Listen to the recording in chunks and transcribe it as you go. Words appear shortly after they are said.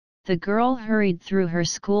The girl hurried through her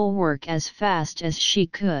schoolwork as fast as she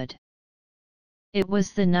could. It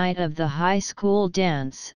was the night of the high school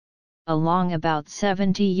dance, along about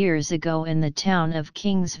 70 years ago in the town of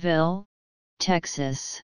Kingsville,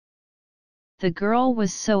 Texas. The girl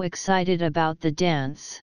was so excited about the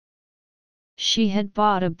dance. She had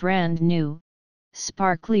bought a brand new,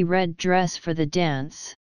 sparkly red dress for the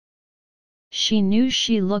dance. She knew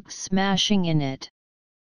she looked smashing in it.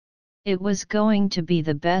 It was going to be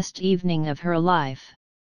the best evening of her life.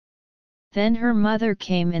 Then her mother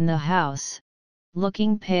came in the house,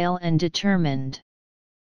 looking pale and determined.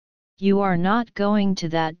 "You are not going to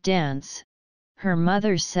that dance," her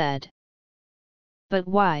mother said. "But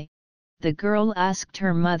why?" the girl asked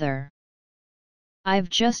her mother. "I've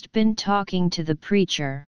just been talking to the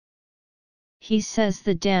preacher. He says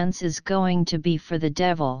the dance is going to be for the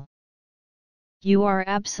devil. You are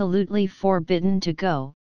absolutely forbidden to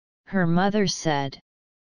go," her mother said.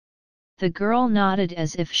 The girl nodded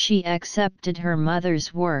as if she accepted her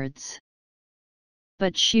mother's words.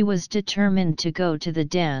 But she was determined to go to the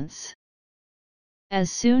dance.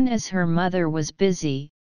 As soon as her mother was busy,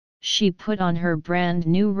 she put on her brand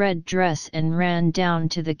new red dress and ran down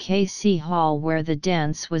to the KC Hall where the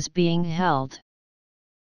dance was being held.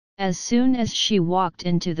 As soon as she walked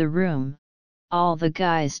into the room, all the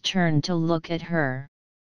guys turned to look at her.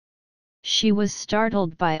 She was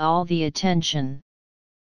startled by all the attention.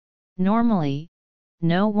 Normally,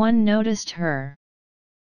 no one noticed her.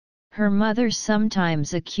 Her mother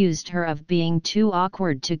sometimes accused her of being too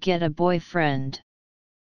awkward to get a boyfriend.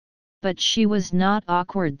 But she was not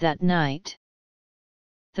awkward that night.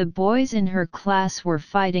 The boys in her class were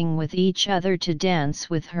fighting with each other to dance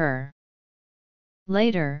with her.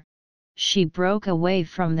 Later, she broke away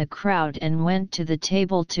from the crowd and went to the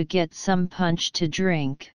table to get some punch to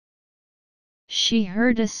drink. She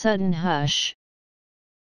heard a sudden hush.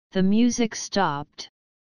 The music stopped.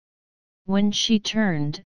 When she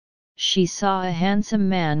turned, she saw a handsome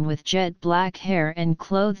man with jet black hair and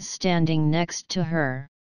clothes standing next to her.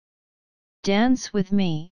 "Dance with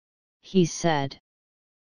me," he said.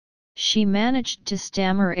 She managed to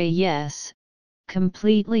stammer a yes,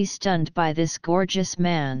 completely stunned by this gorgeous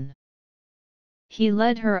man. He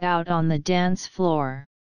led her out on the dance floor.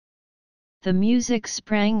 The music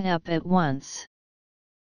sprang up at once.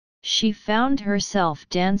 She found herself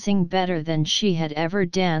dancing better than she had ever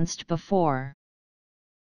danced before.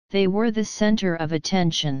 They were the center of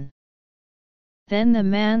attention. Then the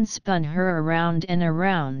man spun her around and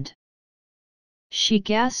around. She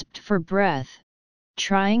gasped for breath,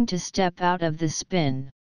 trying to step out of the spin.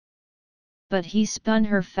 But he spun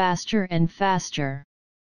her faster and faster.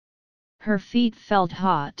 Her feet felt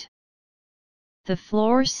hot. The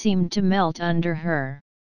floor seemed to melt under her.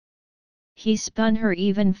 He spun her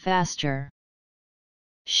even faster.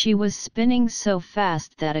 She was spinning so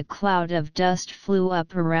fast that a cloud of dust flew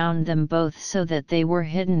up around them both so that they were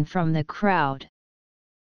hidden from the crowd.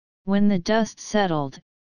 When the dust settled,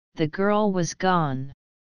 the girl was gone.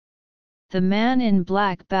 The man in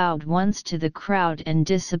black bowed once to the crowd and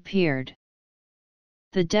disappeared.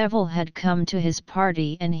 The devil had come to his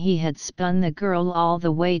party and he had spun the girl all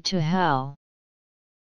the way to hell.